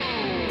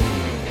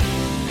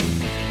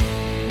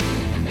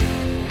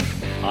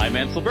I'm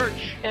Ansel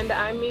Birch. And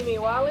I'm Mimi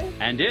Wallace.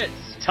 And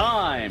it's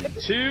time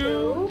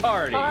to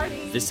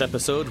party. This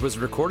episode was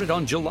recorded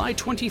on July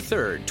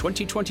 23rd,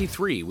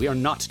 2023. We are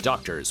not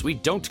doctors. We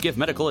don't give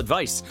medical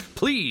advice.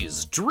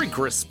 Please drink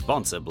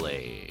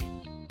responsibly.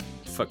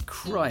 For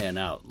crying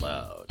out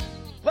loud.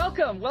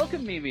 Welcome,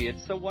 Mimi.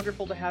 It's so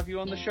wonderful to have you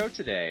on the show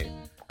today.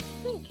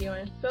 Thank you,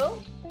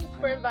 Ansel. Thanks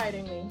for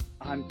inviting me.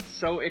 I'm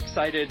so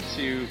excited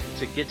to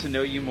get to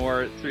know you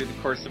more through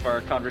the course of our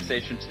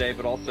conversation today,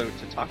 but also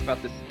to talk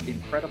about this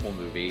incredible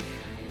movie.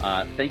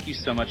 Thank you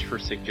so much for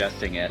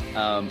suggesting it.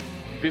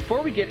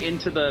 Before we get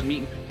into the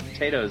meat and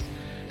potatoes,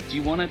 do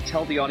you want to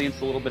tell the audience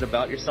a little bit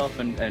about yourself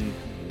and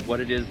what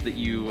it is that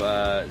you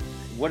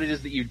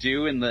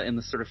do in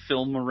the sort of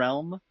film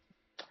realm?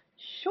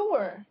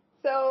 Sure.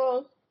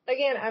 So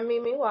again, I'm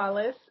Mimi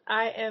Wallace.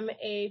 I am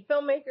a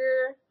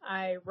filmmaker.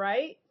 I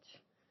write,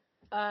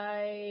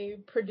 I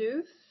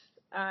produce,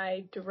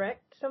 I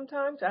direct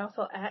sometimes. I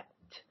also act.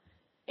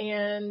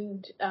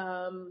 And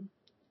I'm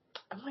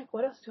like,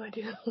 what else do I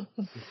do?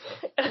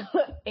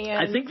 And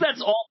I think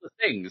that's all the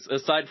things,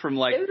 aside from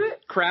like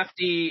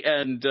crafty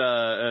and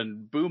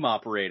boom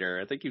operator.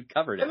 I think you've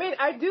covered it. I mean,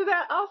 I do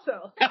that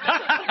also.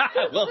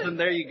 Well, then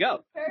there you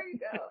go. There you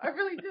go. I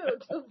really do.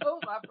 Just boom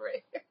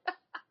operator.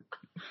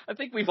 I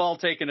think we've all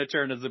taken a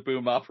turn as a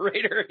boom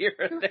operator here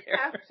and there.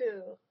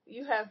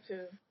 You have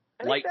to.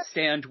 Light,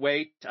 stand,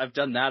 wait. I've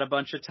done that a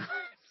bunch of times.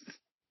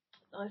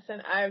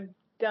 Listen, I've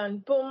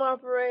done boom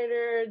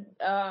operator.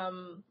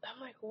 I'm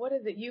like, what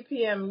is it?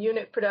 UPM,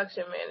 unit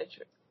production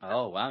manager.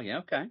 Oh, wow. Yeah,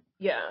 okay.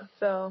 Yeah,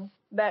 so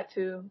that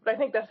too. But I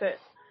think that's it.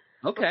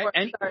 Okay. Before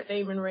I start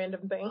naming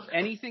random things.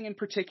 Anything in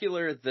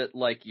particular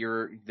that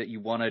you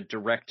want to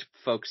direct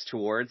folks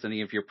towards?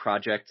 Any of your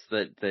projects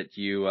that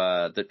you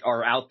that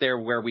are out there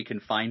where we can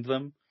find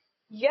them?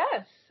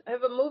 Yes, I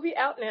have a movie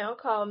out now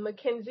called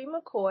Mackenzie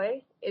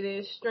McCoy. It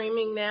is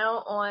streaming now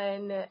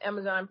on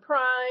Amazon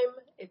Prime.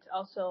 It's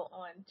also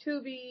on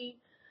Tubi,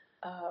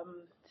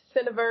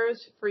 Cineverse,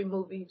 Free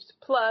Movies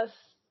Plus,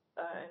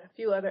 and a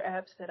few other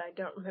apps that I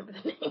don't remember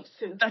the names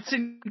to. That's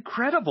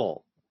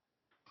incredible.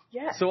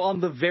 Yeah. So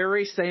on the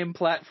very same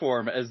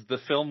platform as the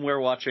film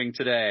we're watching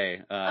today.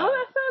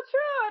 Oh, that's so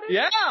true.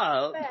 I didn't think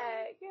about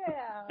that.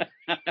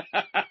 Yeah.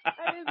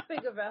 I didn't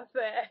think about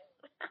that.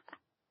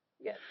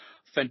 Yes.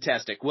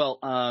 Fantastic. Well,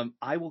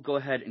 I will go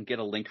ahead and get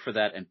a link for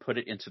that and put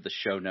it into the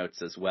show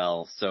notes as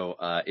well. So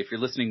if you're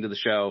listening to the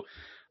show,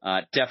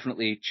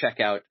 definitely check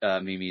out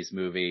Mimi's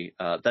movie.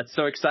 That's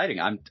so exciting.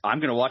 I'm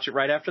going to watch it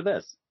right after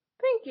this.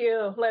 Thank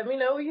you. Let me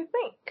know what you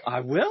think.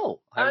 I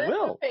will. Honest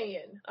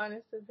opinion.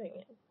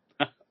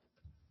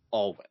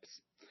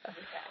 Always.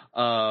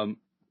 Okay.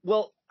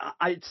 Well,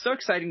 it's so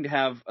exciting to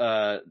have,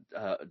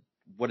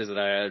 what is it,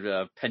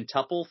 a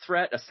pentuple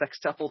threat, a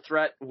sextuple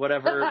threat,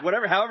 whatever,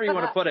 however you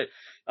want to put it.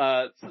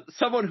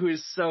 Someone who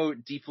is so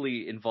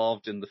deeply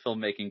involved in the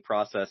filmmaking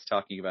process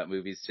talking about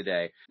movies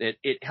today.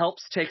 It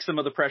helps take some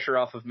of the pressure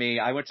off of me.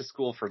 I went to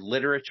school for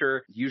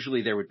literature.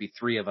 Usually there would be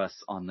three of us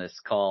on this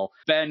call.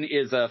 Ben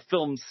is a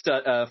film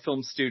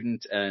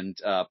student and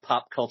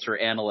pop culture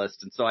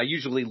analyst. And so I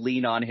usually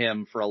lean on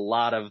him for a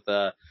lot of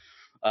the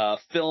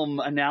film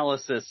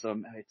analysis.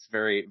 It's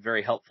very,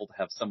 very helpful to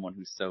have someone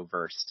who's so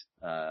versed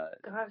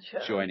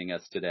joining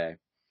us today.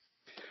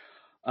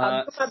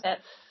 I'll do my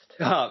best.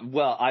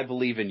 Well, I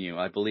believe in you.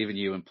 I believe in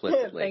you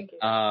implicitly. Thank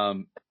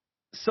you.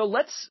 So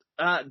let's,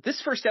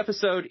 this first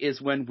episode is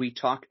when we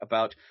talk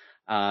about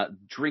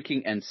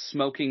drinking and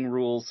smoking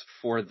rules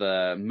for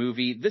the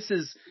movie. This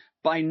is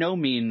by no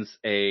means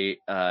a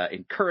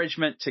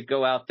encouragement to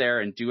go out there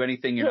and do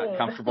anything you're not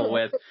comfortable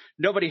with.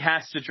 Nobody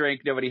has to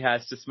drink. Nobody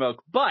has to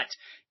smoke. But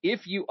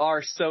if you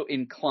are so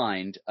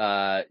inclined,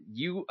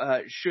 you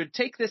should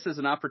take this as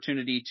an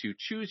opportunity to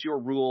choose your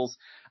rules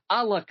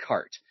a la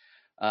carte.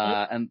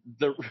 And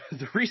the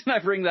reason I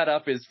bring that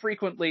up is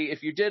frequently,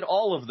 if you did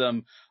all of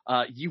them,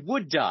 you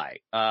would die.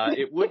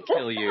 It would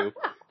kill you.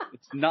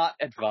 It's not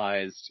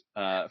advised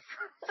for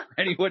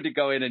anyone to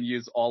go in and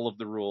use all of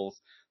the rules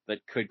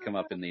that could come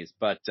up in these.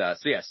 But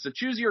so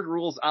choose your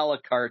rules a la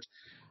carte.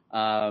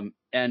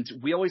 And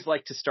we always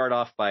like to start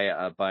off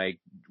by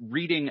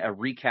reading a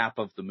recap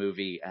of the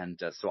movie.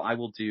 And so I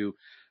will do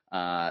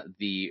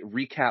the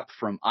recap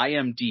from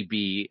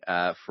IMDb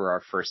for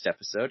our first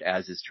episode,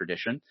 as is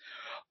tradition.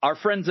 Our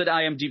friends at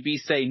IMDb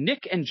say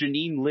Nick and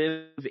Janine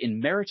live in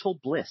marital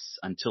bliss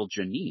until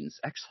Janine's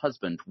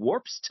ex-husband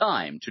warps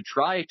time to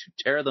try to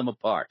tear them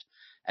apart.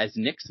 As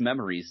Nick's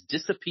memories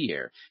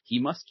disappear, he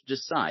must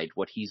decide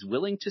what he's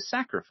willing to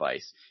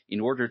sacrifice in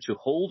order to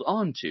hold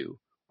on to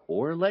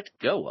or let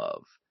go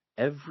of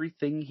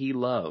everything he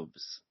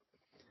loves.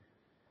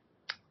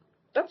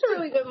 That's a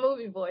really good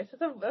movie voice.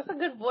 That's a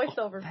good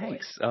voiceover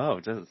thanks.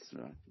 voice.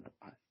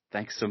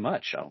 Thanks so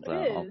much.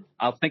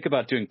 I'll think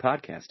about doing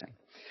podcasting.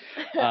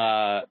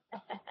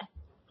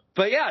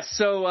 But yeah,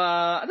 so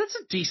that's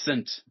a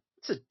decent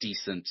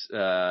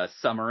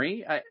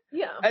summary.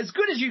 Yeah. As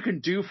good as you can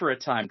do for a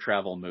time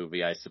travel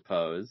movie, I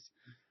suppose.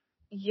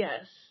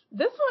 Yes.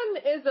 This one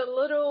is a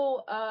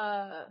little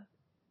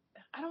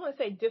I don't want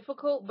to say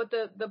difficult, but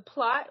the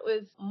plot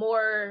was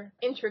more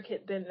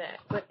intricate than that.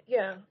 But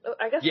yeah,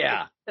 I guess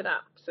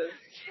synopsis.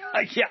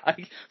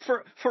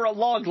 For a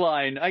log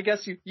line, I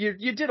guess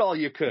you did all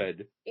you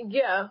could.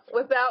 Yeah,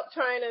 without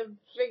trying to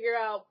figure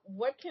out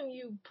what can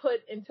you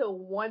put into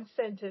one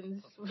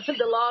sentence,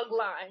 the log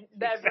line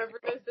that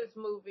represents this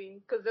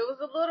movie, because it was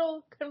a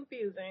little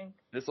confusing.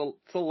 It's a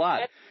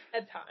lot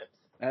at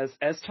times,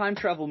 as time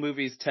travel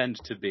movies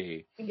tend to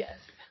be. Yes.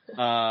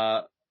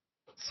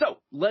 So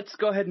let's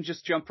go ahead and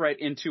just jump right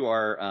into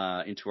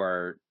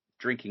our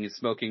drinking and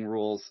smoking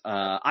rules.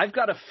 I've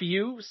got a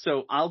few,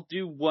 so I'll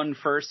do one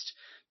first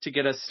to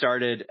get us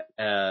started,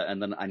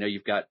 and then I know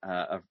you've got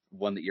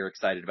one that you're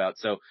excited about.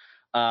 So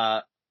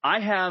I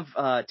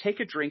have take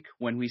a drink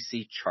when we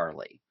see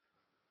Charlie.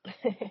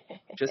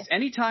 Just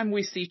anytime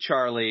we see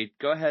Charlie,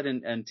 go ahead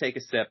and take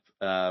a sip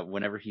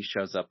whenever he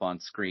shows up on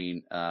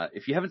screen.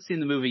 If you haven't seen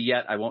the movie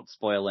yet, I won't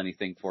spoil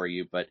anything for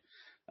you, but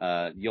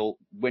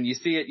when you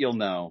see it, you'll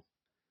know.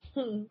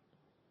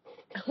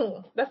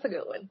 That's a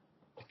good one.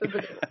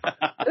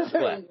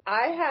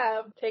 I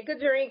have take a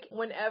drink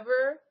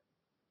whenever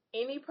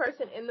any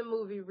person in the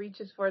movie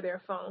reaches for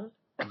their phone.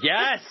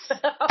 Yes.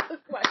 I was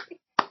like,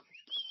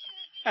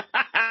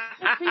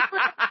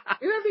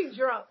 you're gonna be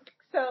drunk,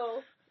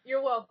 so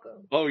you're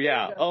welcome. Oh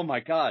yeah. Oh my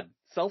God.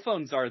 Cell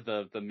phones are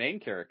the main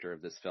character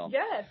of this film.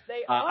 Yes,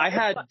 they are. I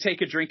had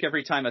take a drink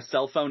every time a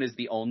cell phone is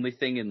the only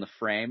thing in the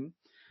frame.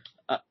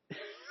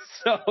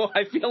 So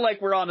I feel like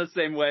we're on the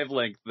same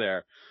wavelength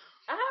there.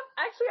 I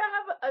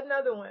have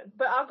another one,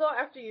 but I'll go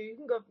after you. You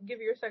can go give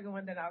your second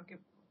one, then I'll give.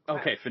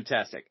 Okay,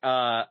 fantastic.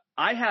 I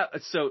have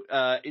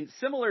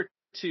similar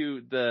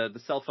to the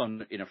cell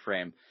phone in a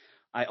frame.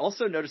 I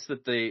also noticed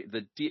that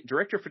the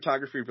director of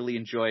photography really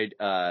enjoyed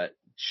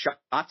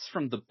shots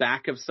from the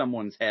back of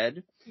someone's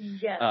head.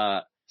 Yes.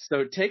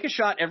 So take a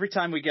shot every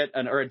time we get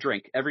a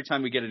drink every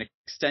time we get an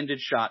extended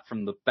shot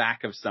from the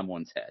back of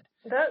someone's head.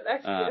 That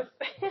actually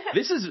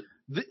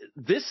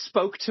This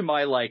spoke to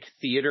my like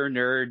theater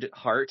nerd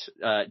heart,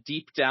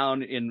 deep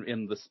down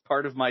in this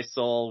part of my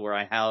soul where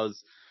I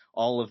house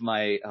all of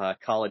my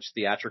college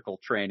theatrical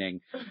training.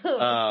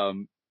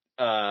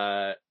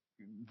 The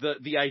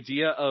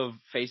idea of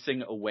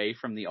facing away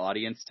from the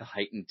audience to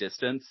heighten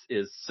distance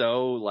is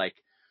so like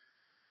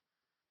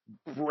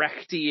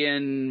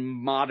Brechtian,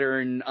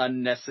 modern,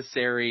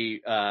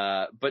 unnecessary,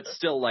 but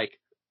still like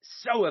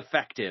so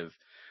effective.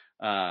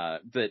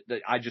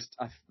 That I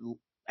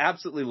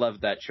absolutely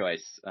love that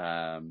choice.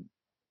 So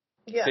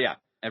yeah,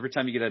 every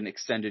time you get an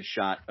extended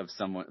shot of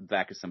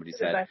back of somebody's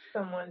head. Back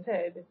of someone's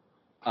head.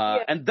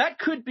 And that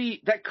could be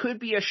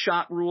a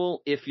shot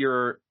rule if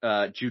you're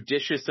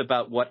judicious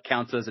about what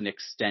counts as an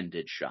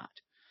extended shot.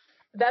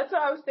 That's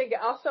what I was thinking.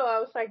 Also, I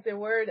was like, the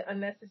word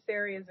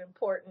unnecessary is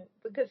important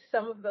because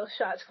some of those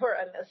shots were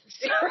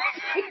unnecessary.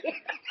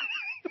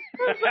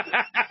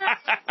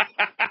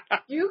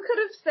 You could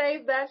have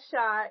saved that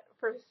shot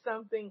for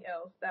something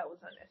else that was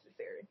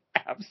unnecessary.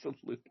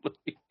 Absolutely.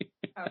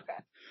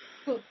 Okay.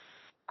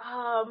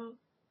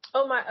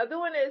 My other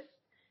one is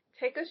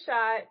take a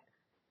shot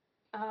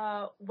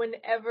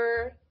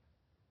whenever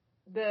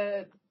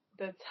the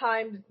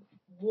time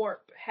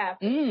warp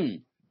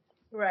happens.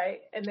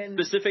 Right, and then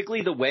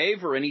specifically the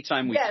wave, or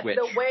anytime we switch.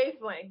 Yes, the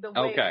wavelength.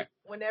 Okay.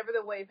 Whenever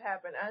the wave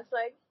happened, I was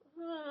like,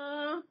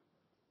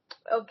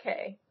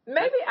 okay.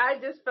 Maybe I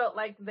just felt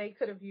like they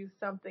could have used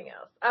something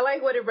else. I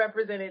like what it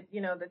represented,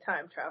 the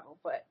time travel,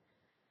 but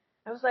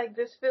I was like,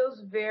 this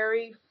feels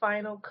very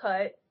Final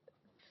Cut.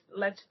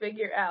 Let's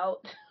figure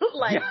out,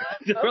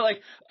 we're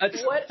like,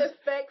 what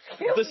effects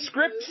can the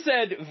script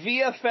said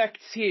VFX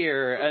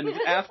here, and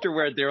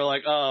afterward they were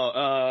like,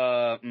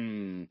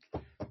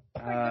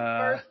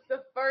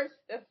 the first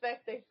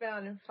effect they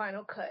found in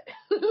Final Cut.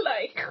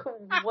 Like,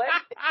 what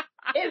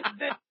is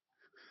this?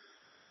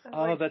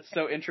 Oh, that's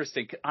so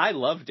interesting. I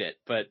loved it,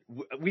 but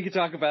we could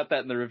talk about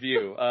that in the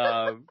review.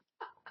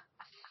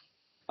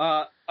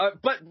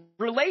 But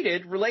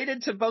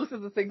related to both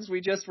of the things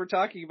we just were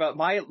talking about,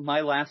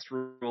 my last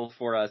rule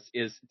for us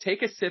is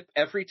take a sip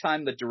every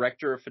time the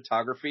director of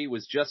photography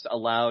was just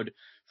allowed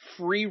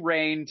free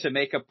reign to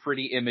make a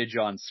pretty image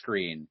on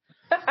screen.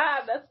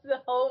 That's the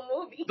whole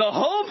movie. The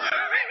whole movie,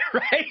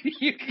 right?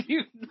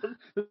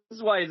 This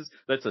is why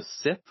that's a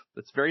sip.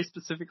 That's very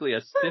specifically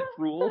a sip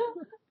rule.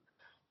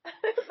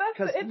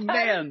 Because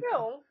man,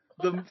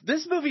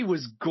 this movie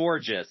was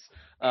gorgeous.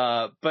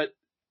 But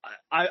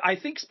I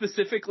think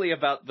specifically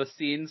about the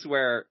scenes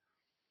where,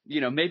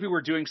 maybe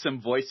we're doing some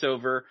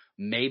voiceover,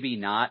 maybe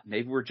not.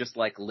 Maybe we're just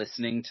like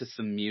listening to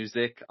some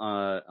music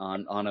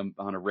on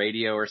a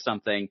radio or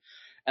something,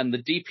 and the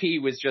DP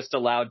was just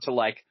allowed to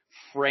like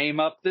frame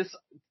up this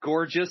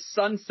gorgeous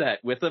sunset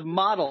with a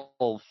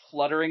model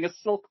fluttering a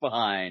silk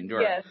behind,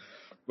 or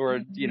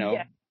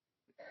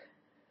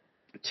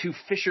two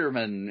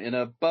fishermen in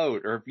a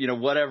boat, or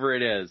whatever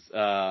it is.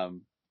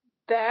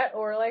 That,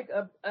 or like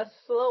a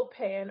slow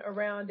pan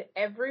around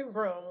every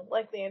room,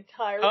 like the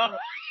entire room.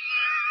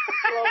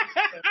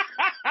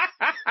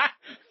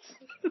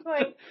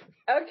 Like,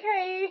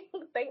 okay,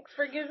 thanks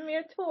for giving me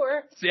a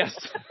tour. Yes.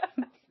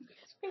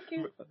 Thank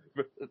you.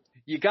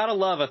 You gotta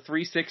love a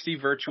 360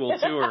 virtual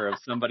tour of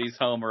somebody's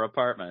home or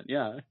apartment.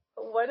 Yeah.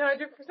 100%.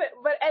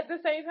 But at the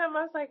same time,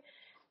 I was like,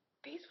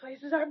 these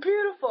places are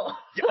beautiful.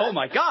 Oh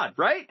my God,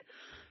 right?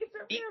 These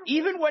are beautiful.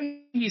 Even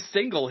when he's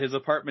single, his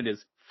apartment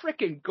is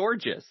freaking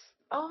gorgeous.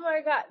 Oh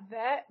my God,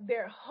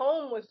 their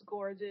home was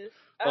gorgeous.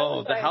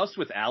 Oh, the house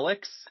with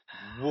Alex?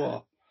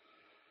 Whoa.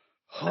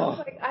 I was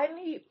like, I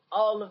need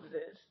all of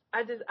this.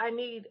 I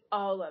need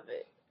all of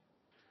it.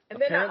 And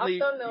then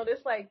Apparently, I also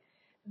noticed, like,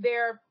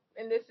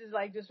 and this is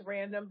like just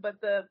random, but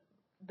the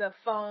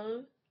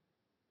phone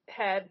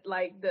had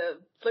like the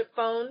flip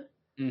phone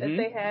that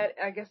they had.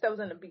 I guess that was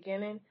in the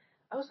beginning.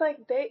 I was like,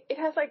 it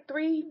has like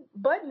 3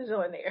 buttons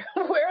on there.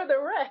 Where are the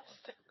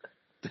rest?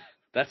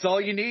 That's all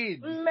you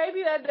need.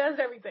 Maybe that does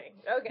everything.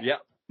 Okay.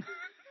 Yep.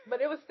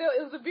 But it was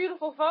a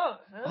beautiful phone.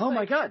 Oh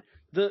my God.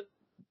 The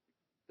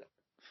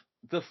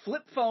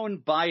flip phone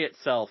by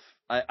itself,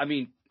 I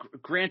mean,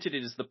 granted,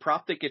 it is the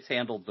prop that gets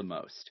handled the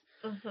most.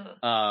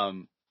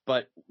 Mm-hmm.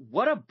 But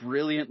what a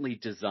brilliantly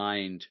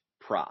designed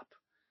prop.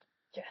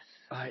 Yes.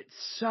 It's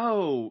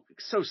so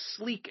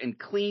sleek and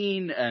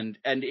clean, and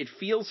it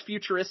feels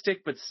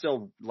futuristic, but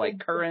still like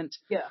current.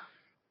 Yeah.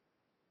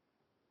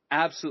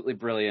 Absolutely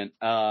brilliant.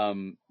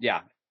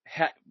 Yeah.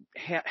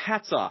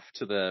 Hats off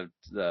to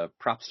the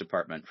props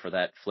department for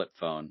that flip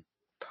phone.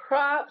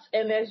 Props,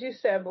 and as you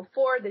said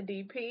before, the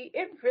DP,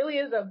 it really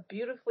is a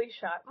beautifully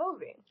shot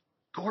movie.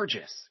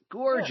 Gorgeous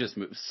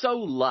movie. So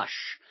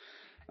lush.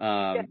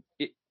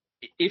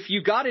 If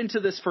you got into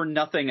this for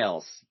nothing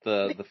else,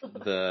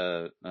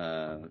 the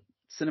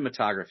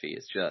cinematography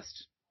is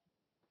just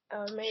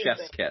amazing.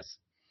 Chef's kiss.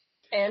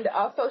 And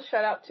also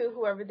shout out to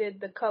whoever did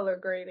the color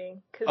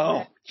grading.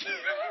 That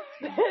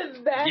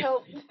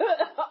helped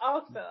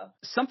also.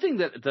 Something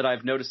that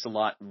I've noticed a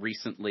lot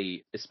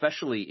recently,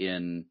 especially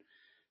in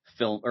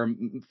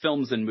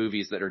films and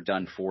movies that are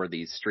done for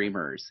these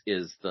streamers,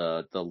 is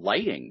the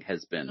lighting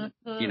has been,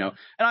 and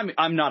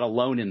I'm not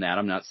alone in that.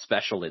 I'm not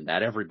special in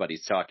that.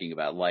 Everybody's talking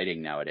about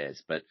lighting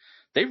nowadays, but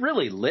they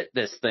really lit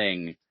this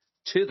thing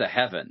to the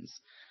heavens.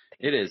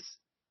 It is,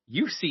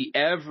 you see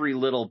every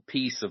little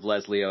piece of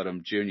Leslie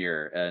Odom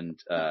Jr. and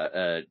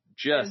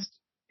just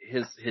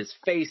his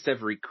face,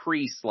 every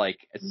crease,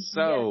 like it's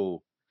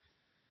so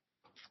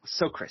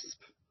crisp.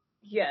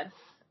 Yes.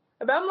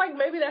 But I'm like,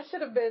 maybe that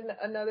should have been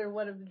another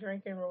one of the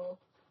drinking rules.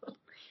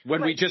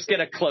 When we just get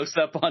a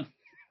close-up on...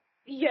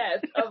 Yes,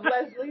 of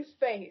Leslie's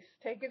face.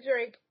 Take a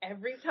drink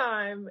every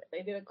time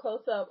they did a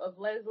close-up of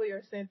Leslie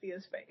or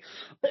Cynthia's face.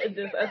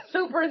 Just a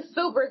super,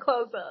 super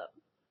close-up.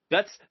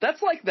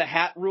 That's like the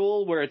hat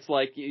rule, where it's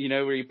like,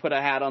 where you put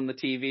a hat on the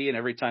TV and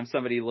every time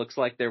somebody looks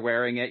like they're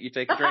wearing it, you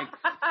take a drink.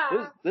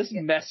 This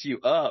mess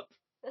you up.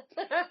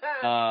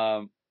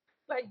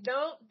 Like,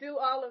 don't do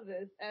all of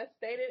this, as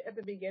stated at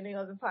the beginning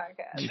of the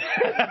podcast.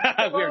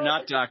 We're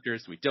not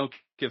doctors. We don't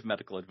give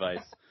medical advice.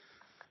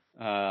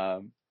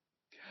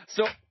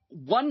 So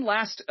one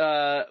last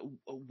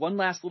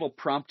little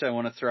prompt I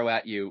want to throw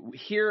at you.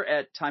 Here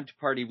at Time to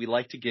Party, we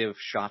like to give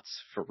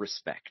shots for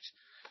respect.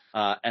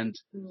 And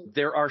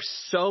there are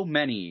so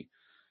many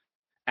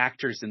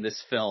actors in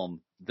this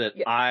film that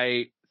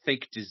I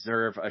think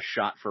deserve a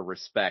shot for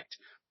respect.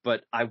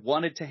 But I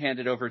wanted to hand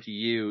it over to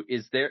you.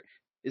 Is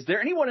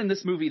there anyone in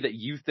this movie that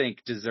you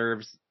think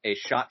deserves a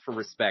shot for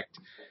respect?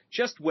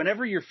 Just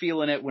whenever you're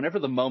feeling it, whenever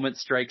the moment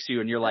strikes you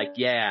and you're like,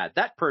 yeah,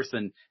 that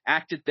person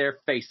acted their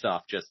face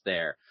off just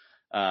there.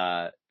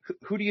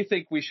 Who do you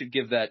think we should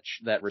give that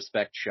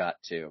respect shot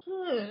to?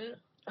 Oh,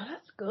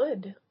 that's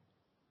good.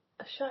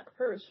 A shot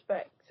for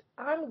respect.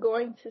 I'm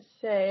going to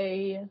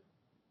say,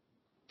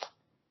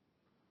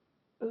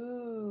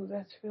 ooh,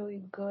 that's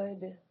really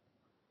good.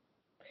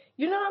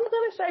 I'm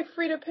going to say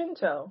Frida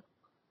Pinto.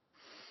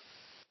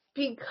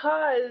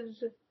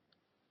 Because,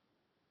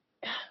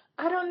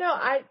 I don't know,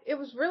 it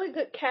was really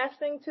good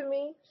casting to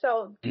me.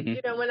 So,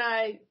 when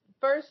I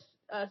first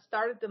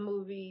started the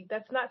movie,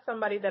 that's not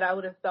somebody that I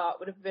would have thought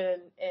would have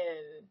been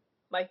in,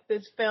 like,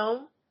 this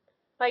film.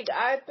 Like,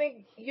 I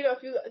think,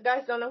 if you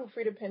guys don't know who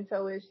Frida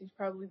Pinto is, she's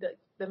probably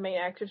the main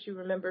actress you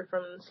remember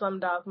from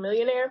Slumdog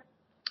Millionaire.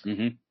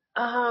 Mm-hmm.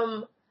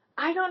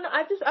 I don't know.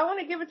 I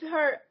want to give it to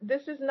her.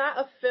 This is not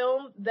a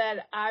film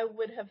that I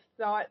would have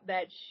thought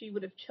that she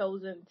would have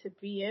chosen to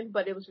be in,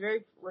 but it was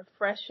very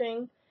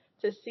refreshing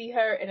to see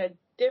her in a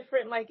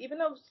different, like, even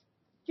though it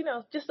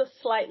was, just a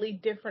slightly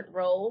different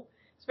role.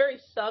 It's very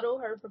subtle,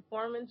 her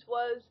performance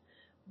was,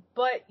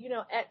 but,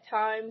 at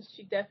times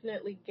she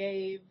definitely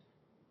gave,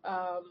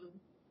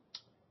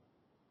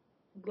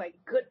 like,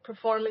 good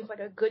performance, like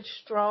a good,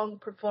 strong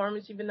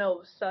performance, even though it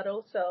was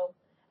subtle. So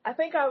I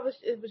think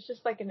it was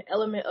just like an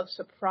element of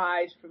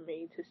surprise for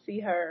me to see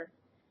her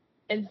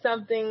in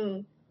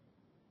something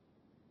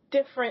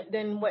different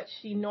than what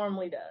she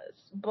normally does.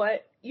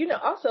 But,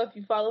 also if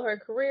you follow her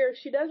career,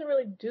 she doesn't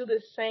really do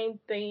the same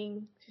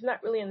thing. She's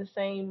not really in the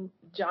same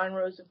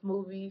genres of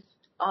movies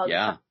all the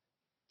time.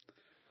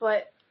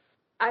 But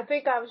I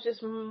think I was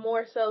just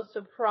more so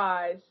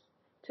surprised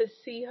to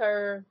see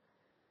her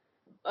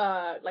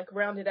like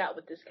rounded out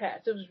with this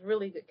cast. It was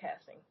really good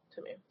casting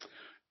to me.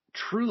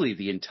 Truly,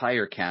 the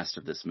entire cast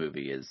of this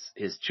movie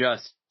is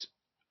just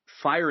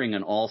firing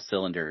on all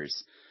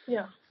cylinders.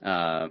 Yeah.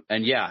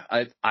 And yeah,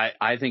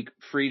 I think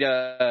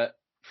Frida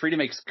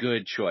makes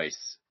good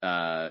choice.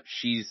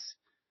 She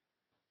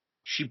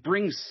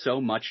brings so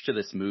much to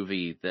this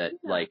movie that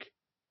like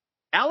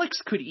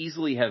Alex could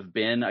easily have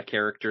been a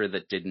character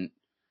that didn't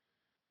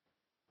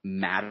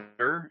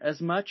matter as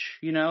much,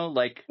 you know,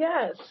 like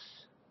yes.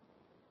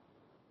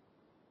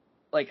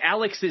 Like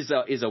Alex is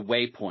a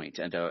waypoint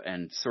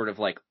and sort of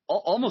like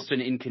almost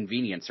an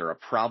inconvenience or a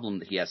problem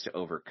that he has to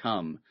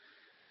overcome.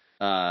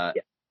 And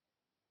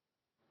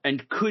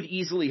could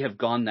easily have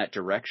gone that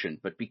direction,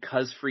 but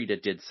because Frida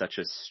did such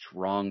a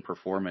strong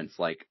performance,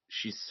 like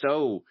she's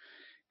so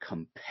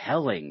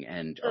compelling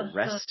and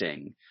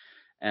arresting,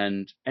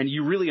 and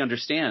you really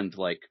understand,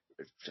 like,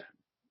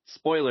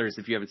 spoilers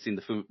if you haven't seen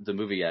the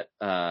movie yet,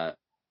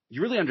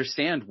 you really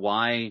understand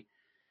why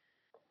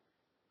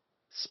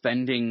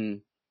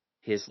spending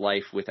his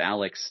life with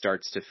Alex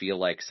starts to feel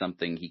like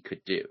something he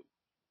could do.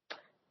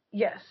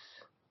 Yes.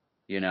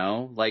 You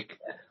know, like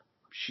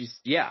she's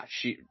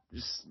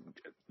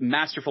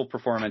masterful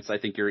performance. I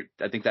think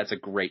that's a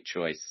great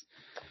choice.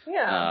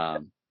 Yeah.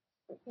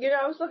 You know,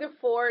 I was looking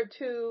forward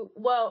to,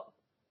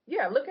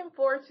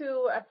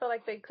 I feel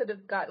like they could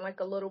have gotten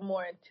like a little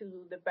more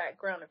into the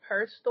background of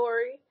her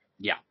story.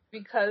 Yeah.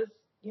 Because,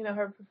 you know,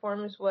 her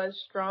performance was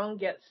strong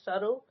yet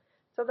subtle.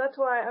 So that's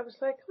why I was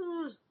like,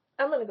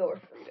 I'm going to go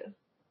with Frida.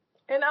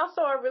 And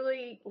also I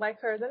really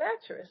like her as an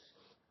actress.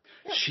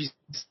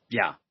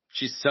 Yeah.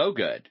 She's so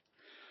good.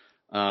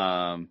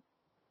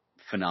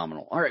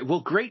 Phenomenal. All right. Well,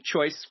 great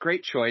choice.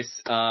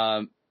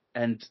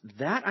 And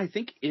that, I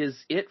think,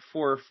 is it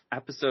for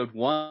episode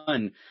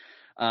 1.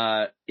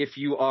 If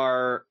you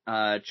are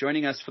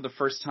joining us for the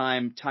first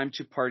time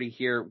to party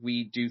here,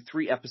 we do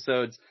 3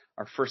 episodes.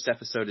 Our first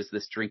episode is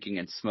this drinking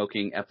and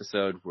smoking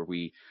episode where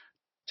we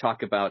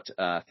talk about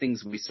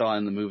things we saw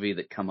in the movie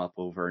that come up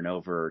over and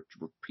over,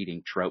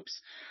 repeating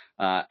tropes.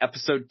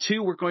 Episode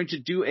 2, we're going to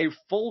do a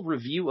full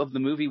review of the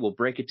movie. We'll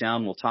break it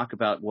down. We'll talk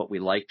about what we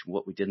liked,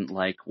 what we didn't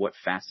like, what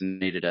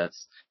fascinated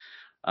us.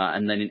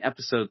 And then in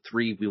episode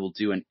 3, we will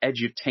do an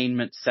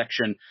edutainment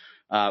section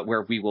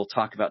where we will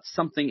talk about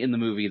something in the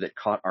movie that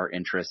caught our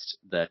interest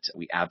that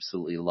we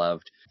absolutely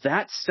loved.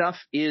 That stuff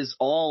is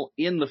all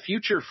in the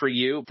future for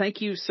you.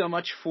 Thank you so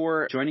much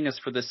for joining us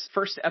for this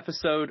first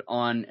episode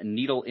on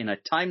Needle in a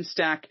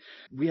Timestack.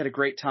 We had a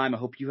great time. I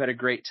hope you had a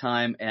great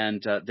time.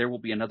 And there will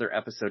be another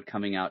episode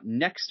coming out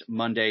next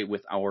Monday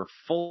with our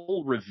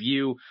full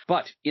review.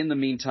 But in the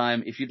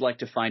meantime, if you'd like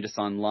to find us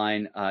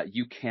online,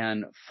 you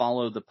can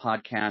follow the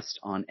podcast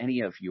on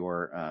any of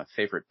your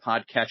favorite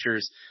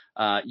podcatchers.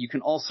 You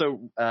can also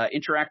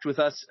interact with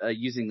us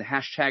using the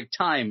hashtag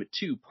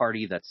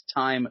 #Time2Party. That's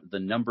time, the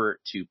number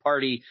 2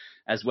 party,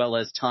 as well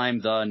as time,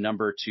 the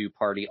number 2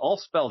 party, all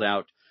spelled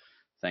out,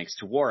 thanks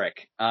to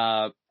Warwick.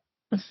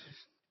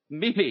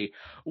 Mimi,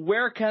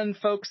 where can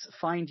folks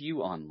find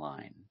you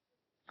online?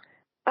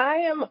 I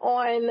am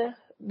on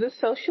the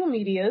social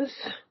medias.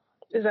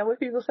 Is that what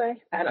people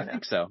say? I don't know. I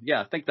think so.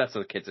 Yeah, I think that's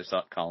what the kids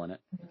are calling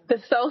it. The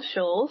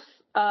socials,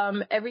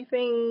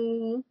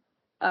 everything,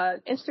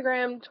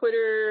 Instagram,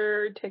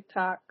 Twitter,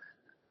 TikTok.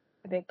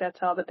 I think that's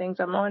all the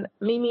things I'm on.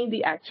 Mimi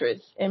the actress.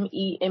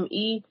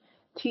 MEMETHEACTRESS.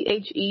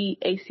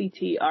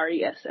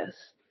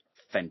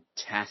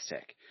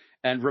 Fantastic.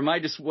 And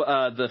remind us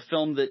the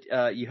film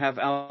that you have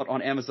out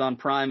on Amazon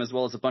Prime as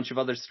well as a bunch of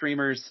other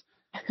streamers.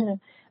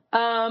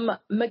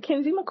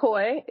 Mackenzie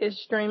McCoy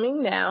is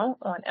streaming now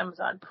on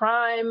Amazon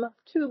Prime,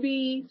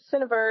 Tubi,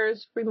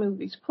 Cineverse, Free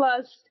Movies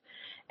Plus.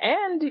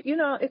 And, you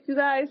know, if you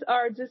guys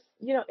are just,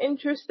 you know,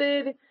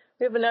 interested,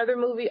 we have another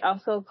movie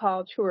also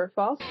called True or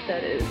False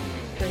that is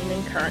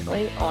streaming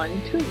currently on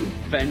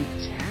Tubi.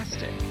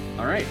 Fantastic.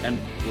 All right. And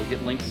we'll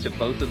get links to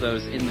both of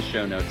those in the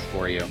show notes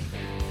for you.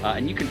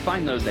 And you can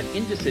find those at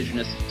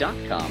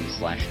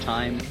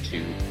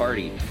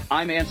indecisionist.com/time2party.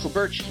 I'm Ansel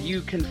Birch. You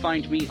can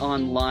find me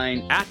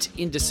online at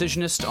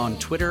Indecisionist on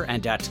Twitter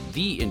and at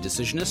The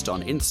Indecisionist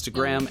on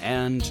Instagram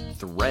and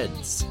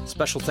Threads.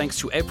 Special thanks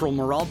to April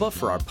Moralba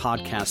for our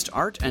podcast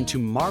art and to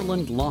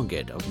Marlon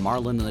Longid of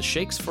Marlon and the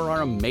Shakes for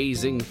our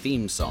amazing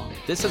theme song.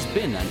 This has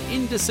been an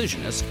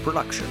Indecisionist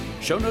production.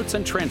 Show notes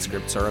and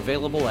transcripts are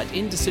available at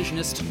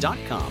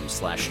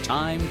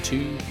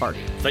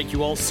indecisionist.com/time2party. Thank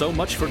you all so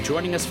much for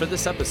joining us for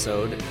this episode,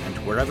 and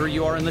wherever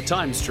you are in the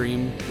time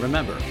stream,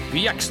 remember,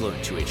 be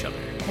excellent to each other.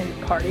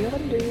 And party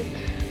on, dude.